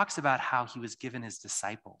 but he talks about how he was given his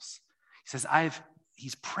disciples. He says,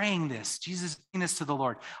 he's praying this, Jesus saying this to the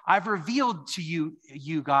Lord. I've revealed to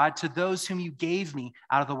you, God, to those whom you gave me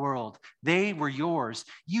out of the world. They were yours.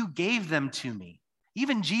 You gave them to me.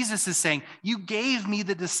 Even Jesus is saying, you gave me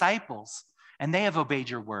the disciples, and they have obeyed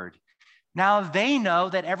your word. Now they know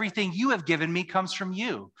that everything you have given me comes from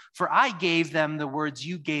you. For I gave them the words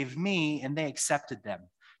you gave me, and they accepted them.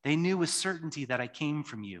 They knew with certainty that I came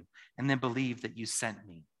from you, and then believed that you sent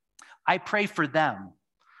me. I pray for them.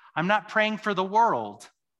 I'm not praying for the world,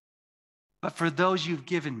 but for those you've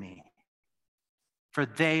given me, for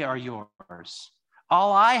they are yours.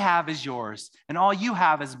 All I have is yours, and all you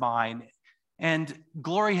have is mine, and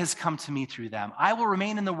glory has come to me through them. I will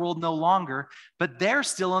remain in the world no longer, but they're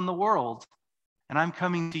still in the world, and I'm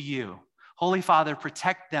coming to you. Holy Father,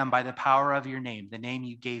 protect them by the power of your name, the name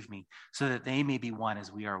you gave me, so that they may be one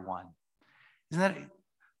as we are one. Isn't that?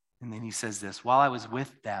 And then he says this, while I was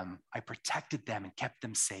with them, I protected them and kept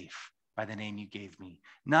them safe by the name you gave me.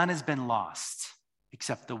 None has been lost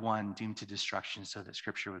except the one doomed to destruction so that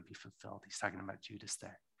scripture would be fulfilled. He's talking about Judas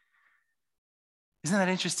there. Isn't that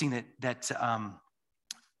interesting that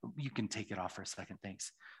you can take it off for a second,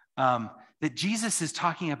 thanks. That Jesus is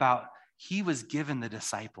talking about he was given the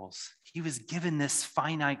disciples. He was given this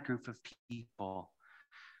finite group of people.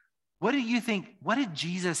 What do you think? What did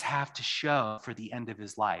Jesus have to show for the end of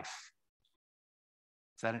his life?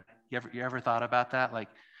 Is that you ever thought about that? Like,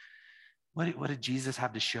 what did Jesus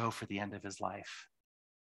have to show for the end of his life?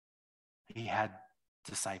 He had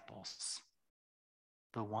disciples,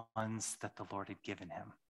 the ones that the Lord had given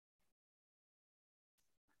him.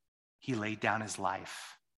 He laid down his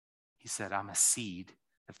life. He said, I'm a seed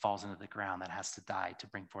that falls into the ground that has to die to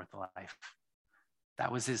bring forth life.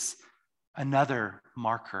 That was another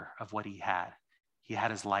marker of what he had. He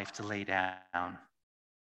had his life to lay down.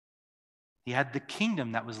 He had the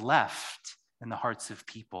kingdom that was left in the hearts of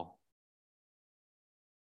people.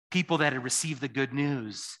 People that had received the good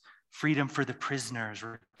news, freedom for the prisoners,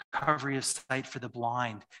 recovery of sight for the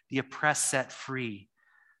blind, the oppressed set free,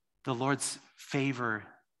 the Lord's favor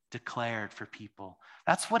declared for people.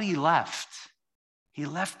 That's what he left. He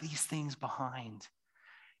left these things behind.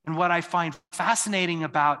 And what I find fascinating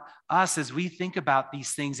about us as we think about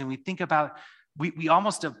these things and we think about, we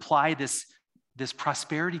almost apply this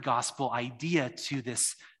prosperity gospel idea to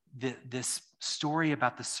this story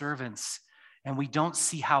about the servants, and we don't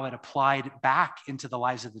see how it applied back into the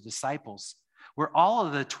lives of the disciples, where all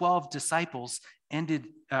of the 12 disciples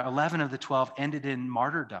 11 of the 12 ended in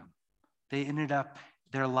martyrdom. They ended up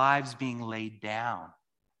their lives being laid down.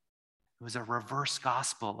 It was a reverse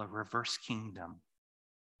gospel, a reverse kingdom.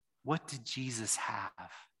 What did Jesus have?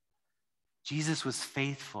 Jesus was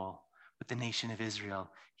faithful with the nation of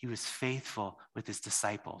Israel. He was faithful with his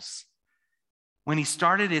disciples. When he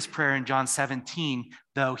started his prayer in John 17,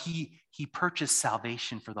 though, he purchased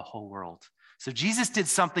salvation for the whole world. So Jesus did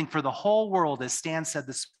something for the whole world, as Stan said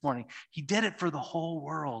this morning. He did it for the whole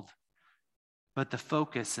world. But the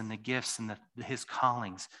focus and the gifts and his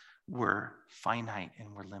callings were finite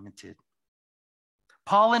and were limited.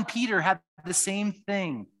 Paul and Peter had the same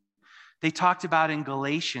thing. They talked about in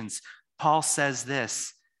Galatians. Paul says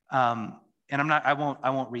this, and I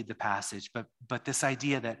won't read the passage, but this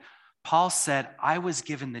idea that Paul said, I was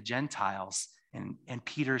given the Gentiles, and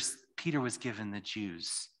Peter was given the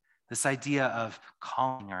Jews. This idea of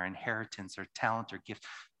calling or inheritance or talent or gift,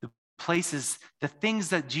 the places, the things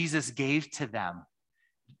that Jesus gave to them.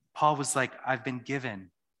 Paul was like, I've been given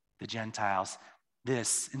the Gentiles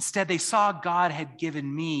this. Instead, they saw God had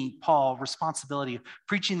given me, Paul, responsibility of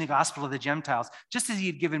preaching the gospel to the Gentiles, just as he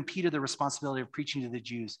had given Peter the responsibility of preaching to the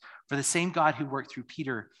Jews. For the same God who worked through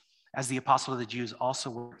Peter as the apostle to the Jews also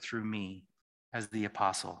worked through me as the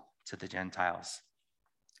apostle to the Gentiles.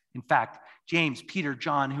 In fact, James, Peter,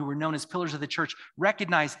 John, who were known as pillars of the church,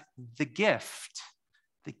 recognized the gift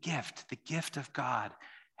of God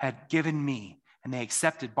had given me and they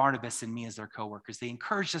accepted Barnabas and me as their co-workers. They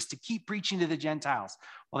encouraged us to keep preaching to the Gentiles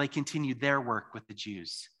while they continued their work with the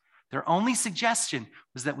Jews. Their only suggestion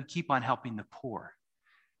was that we keep on helping the poor,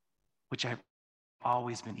 which I've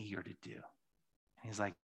always been eager to do. And he's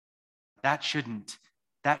like, that shouldn't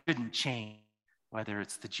change, whether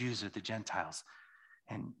it's the Jews or the Gentiles.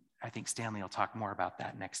 And I think Stanley will talk more about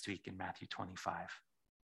that next week in Matthew 25.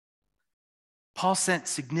 Paul spent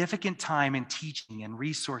significant time in teaching and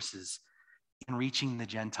resources in reaching the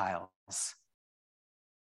Gentiles.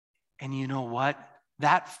 And you know what?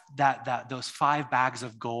 Those 5 bags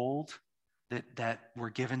of gold that were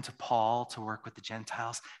given to Paul to work with the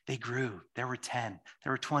Gentiles, they grew. There were 10,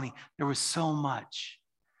 there were 20. There was so much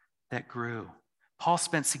that grew. Paul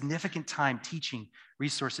spent significant time teaching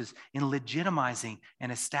resources in legitimizing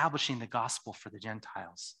and establishing the gospel for the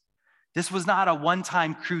Gentiles. This was not a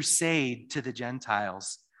one-time crusade to the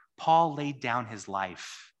Gentiles. Paul laid down his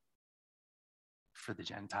life for the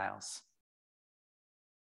Gentiles.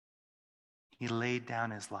 He laid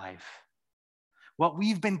down his life. What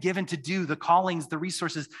we've been given to do, the callings, the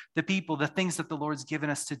resources, the people, the things that the Lord's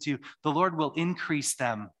given us to do, the Lord will increase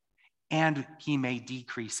them, and he may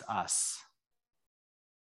decrease us.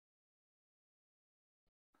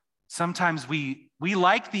 Sometimes we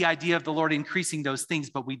like the idea of the Lord increasing those things,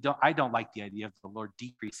 but I don't like the idea of the Lord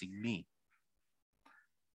decreasing me.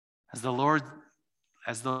 As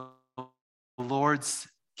the Lord's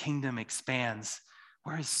kingdom expands,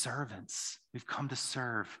 we're his servants. We've come to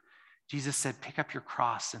serve. Jesus said, pick up your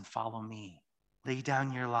cross and follow me. Lay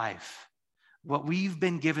down your life. What we've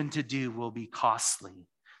been given to do will be costly.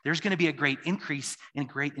 There's going to be a great increase and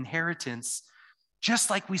great inheritance, just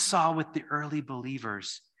like we saw with the early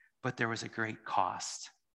believers, but there was a great cost.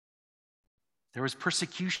 There was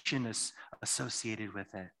persecution associated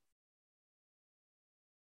with it.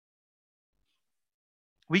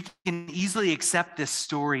 We can easily accept this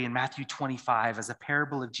story in Matthew 25 as a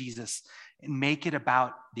parable of Jesus and make it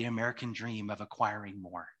about the American dream of acquiring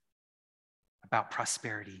more, about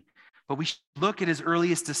prosperity. But we should look at his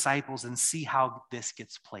earliest disciples and see how this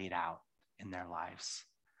gets played out in their lives.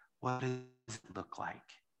 What does it look like?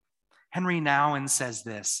 Henry Nouwen says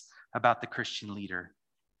this about the Christian leader.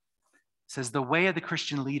 He says, the way of the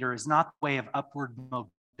Christian leader is not the way of upward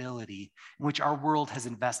mobility, in which our world has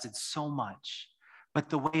invested so much, but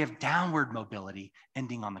the way of downward mobility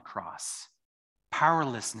ending on the cross.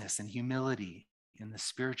 Powerlessness and humility in the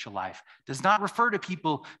spiritual life does not refer to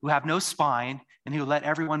people who have no spine and who let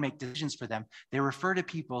everyone make decisions for them. They refer to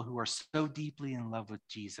people who are so deeply in love with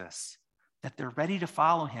Jesus that they're ready to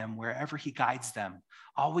follow him wherever he guides them,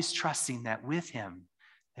 always trusting that with him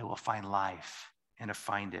they will find life and to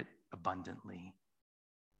find it abundantly.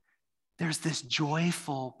 There's this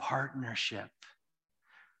joyful partnership.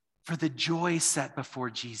 For the joy set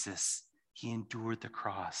before Jesus, he endured the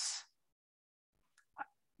cross.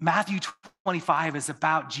 Matthew 25 is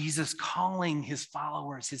about Jesus calling his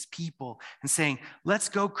followers, his people, and saying, let's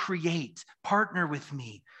go create, partner with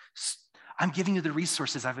me. I'm giving you the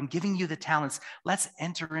resources. I'm giving you the talents. Let's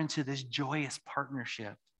enter into this joyous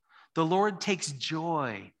partnership. The Lord takes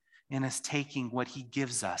joy in us taking what he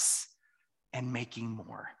gives us and making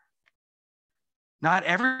more. Not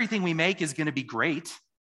everything we make is going to be great.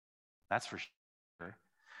 That's for sure.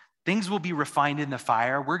 Things will be refined in the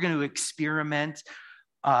fire. We're going to experiment.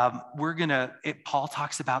 Paul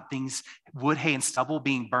talks about things, wood, hay, and stubble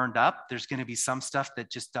being burned up. There's going to be some stuff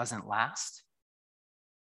that just doesn't last.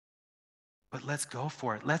 But let's go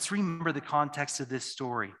for it. Let's remember the context of this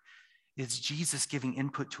story. It's Jesus giving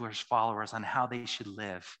input to his followers on how they should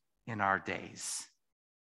live in our days.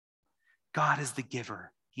 God is the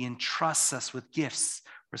giver. He entrusts us with gifts,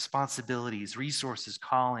 responsibilities, resources,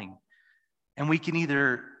 calling. And we can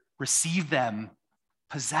either receive them,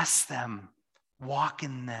 possess them, walk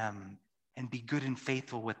in them, and be good and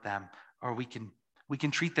faithful with them, or we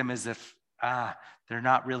can treat them as if, they're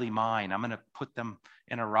not really mine. I'm going to put them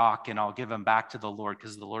in a rock and I'll give them back to the Lord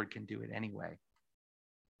because the Lord can do it anyway.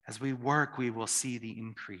 As we work, we will see the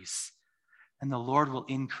increase, and the Lord will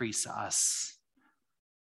increase us.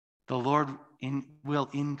 The Lord will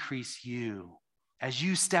increase you. As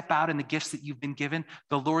you step out in the gifts that you've been given,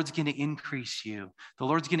 the Lord's going to increase you. The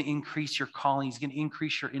Lord's going to increase your calling. He's going to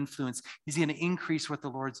increase your influence. He's going to increase what the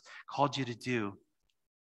Lord's called you to do.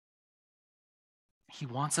 He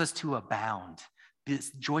wants us to abound.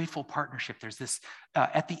 This joyful partnership. There's this,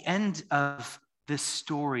 at the end of this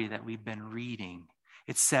story that we've been reading,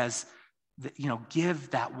 it says, that,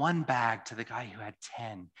 give that one bag to the guy who had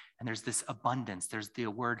 10. And there's this abundance. There's the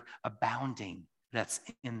word abounding that's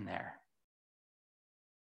in there.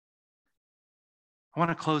 I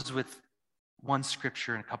want to close with one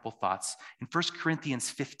scripture and a couple thoughts. In 1 Corinthians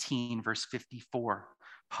 15, verse 54,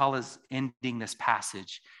 Paul is ending this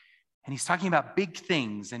passage, and he's talking about big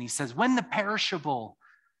things. And he says, when the perishable,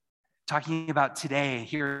 talking about today,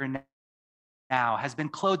 here and now, has been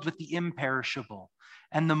clothed with the imperishable,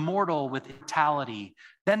 and the mortal with immortality,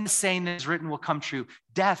 then the saying that is written will come true.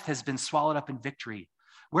 Death has been swallowed up in victory.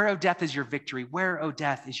 Where, O death, is your victory? Where, O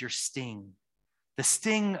death, is your sting? The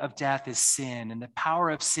sting of death is sin, and the power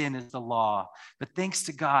of sin is the law. But thanks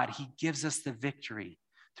to God, he gives us the victory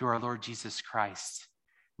through our Lord Jesus Christ.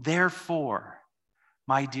 Therefore,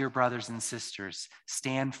 my dear brothers and sisters,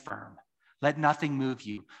 stand firm. Let nothing move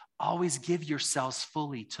you. Always give yourselves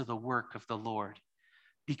fully to the work of the Lord,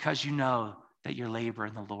 because you know that your labor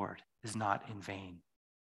in the Lord is not in vain.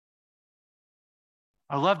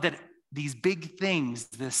 I love that these big things,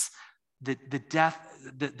 the death,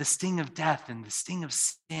 the sting of death and the sting of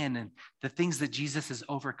sin and the things that Jesus has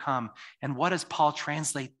overcome. And what does Paul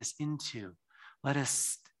translate this into? Let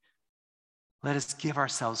us give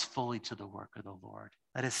ourselves fully to the work of the Lord.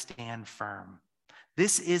 Let us stand firm.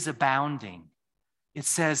 This is abounding. It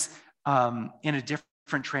says in a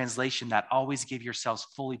different translation that always give yourselves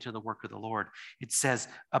fully to the work of the Lord. It says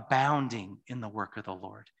abounding in the work of the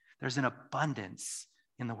Lord. There's an abundance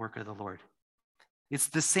in the work of the Lord. It's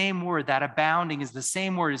the same word. That abounding is the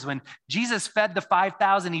same word as when Jesus fed the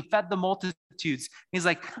 5,000, he fed the multitudes. He's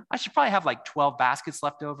like, I should probably have like 12 baskets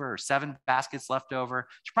left over or 7 baskets left over.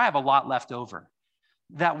 I should probably have a lot left over.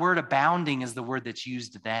 That word abounding is the word that's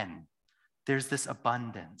used then. There's this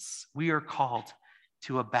abundance. We are called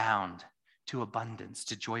to abound, to abundance,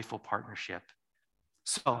 to joyful partnership.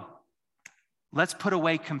 So let's put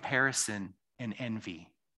away comparison and envy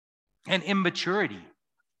and immaturity.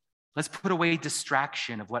 Let's put away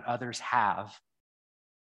distraction of what others have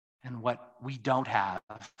and what we don't have.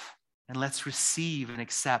 And let's receive and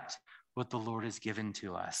accept what the Lord has given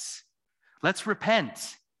to us. Let's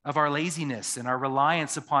repent of our laziness and our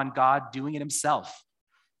reliance upon God doing it himself.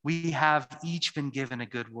 We have each been given a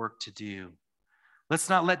good work to do. Let's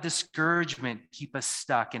not let discouragement keep us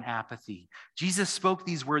stuck in apathy. Jesus spoke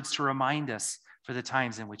these words to remind us for the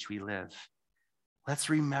times in which we live. Let's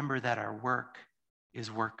remember that our work is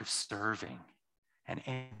work of serving, and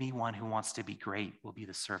anyone who wants to be great will be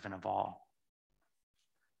the servant of all.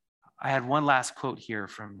 I had one last quote here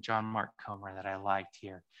from John Mark Comer that I liked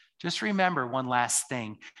here. Just remember one last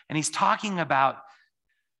thing, and he's talking about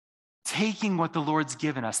taking what the Lord's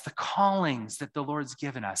given us, the callings that the Lord's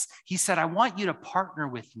given us. He said, I want you to partner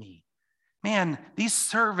with me. Man, these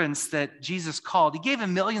servants that Jesus called, he gave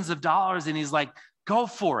them millions of dollars, and he's like, go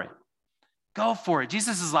for it. Go for it.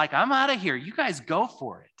 Jesus is like, I'm out of here. You guys go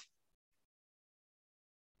for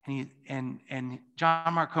it. And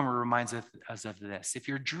John Mark Comer reminds us of this. If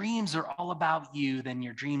your dreams are all about you, then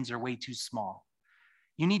your dreams are way too small.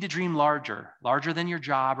 You need to dream larger than your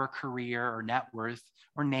job or career or net worth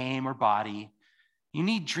or name or body. You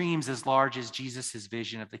need dreams as large as Jesus'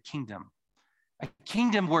 vision of the kingdom. A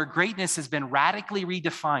kingdom where greatness has been radically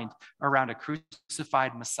redefined around a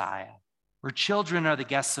crucified Messiah, where children are the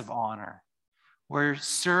guests of honor, where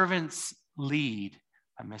servants lead.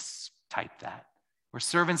 I mistyped that. Where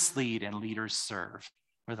servants lead and leaders serve,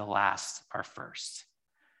 where the last are first.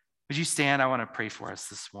 Would you stand? I want to pray for us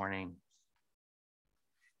this morning.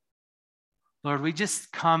 Lord, we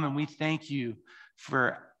just come and we thank you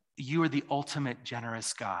for you are the ultimate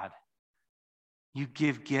generous God. You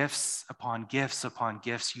give gifts upon gifts upon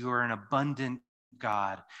gifts. You are an abundant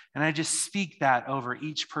God. And I just speak that over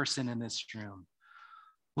each person in this room.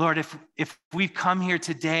 Lord, if we've come here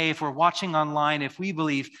today, if we're watching online, if we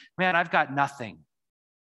believe, man, I've got nothing.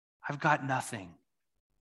 I've got nothing.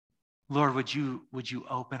 Lord, would you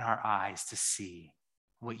open our eyes to see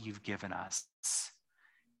what you've given us?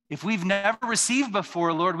 If we've never received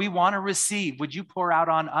before, Lord, we want to receive. Would you pour out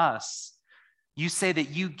on us? You say that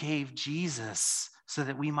you gave Jesus so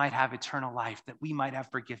that we might have eternal life, that we might have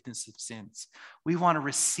forgiveness of sins. We want to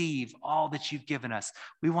receive all that you've given us.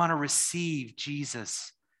 We want to receive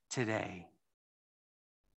Jesus today.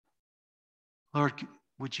 Lord,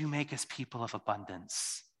 would you make us people of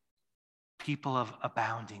abundance, people of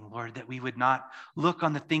abounding, Lord, that we would not look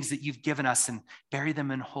on the things that you've given us and bury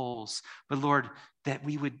them in holes, but Lord, that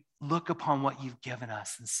we would look upon what you've given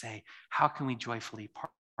us and say, how can we joyfully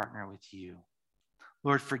partner with you?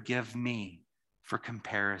 Lord, forgive me for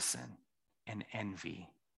comparison and envy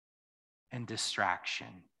and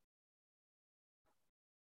distraction.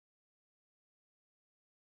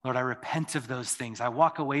 Lord, I repent of those things. I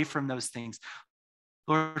walk away from those things.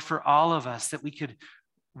 Lord, for all of us, that we could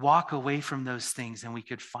walk away from those things and we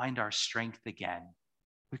could find our strength again.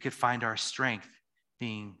 We could find our strength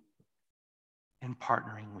being in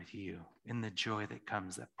partnering with you, in the joy that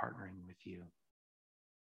comes at partnering with you.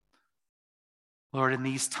 Lord, in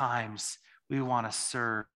these times, we want to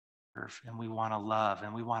serve and we want to love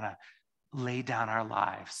and we want to lay down our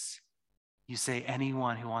lives. You say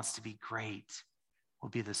anyone who wants to be great will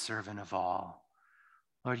be the servant of all.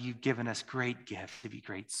 Lord, you've given us great gift to be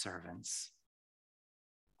great servants.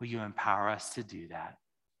 Will you empower us to do that?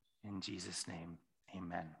 In Jesus' name,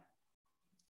 amen.